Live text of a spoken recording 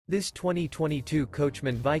This 2022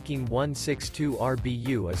 Coachmen Viking 162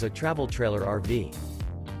 RBU is a travel trailer RV.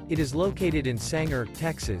 It is located in Sanger,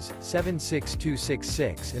 Texas,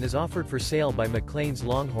 76266 and is offered for sale by McClain's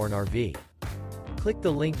Longhorn RV. Click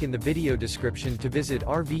the link in the video description to visit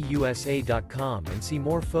RVUSA.com and see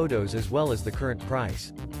more photos as well as the current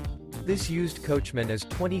price. This used Coachman is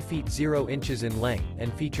 20 feet 0 inches in length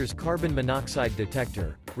and features carbon monoxide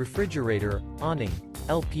detector, refrigerator, awning,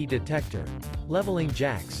 LP detector, leveling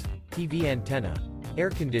jacks, TV antenna, air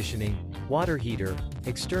conditioning, water heater,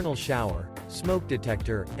 external shower, smoke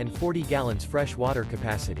detector, and 40 gallons fresh water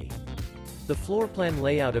capacity. The floor plan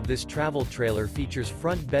layout of this travel trailer features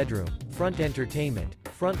front bedroom, front entertainment,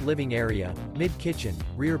 front living area, mid-kitchen,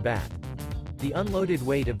 rear bath. The unloaded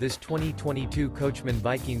weight of this 2022 Coachmen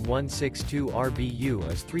Viking 162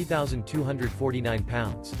 RBU is 3,249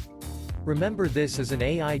 pounds. Remember, this is an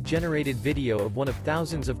AI-generated video of one of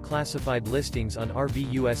thousands of classified listings on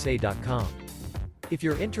RVUSA.com. If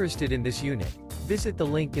you're interested in this unit, visit the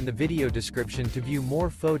link in the video description to view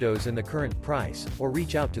more photos and the current price, or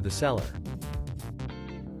reach out to the seller.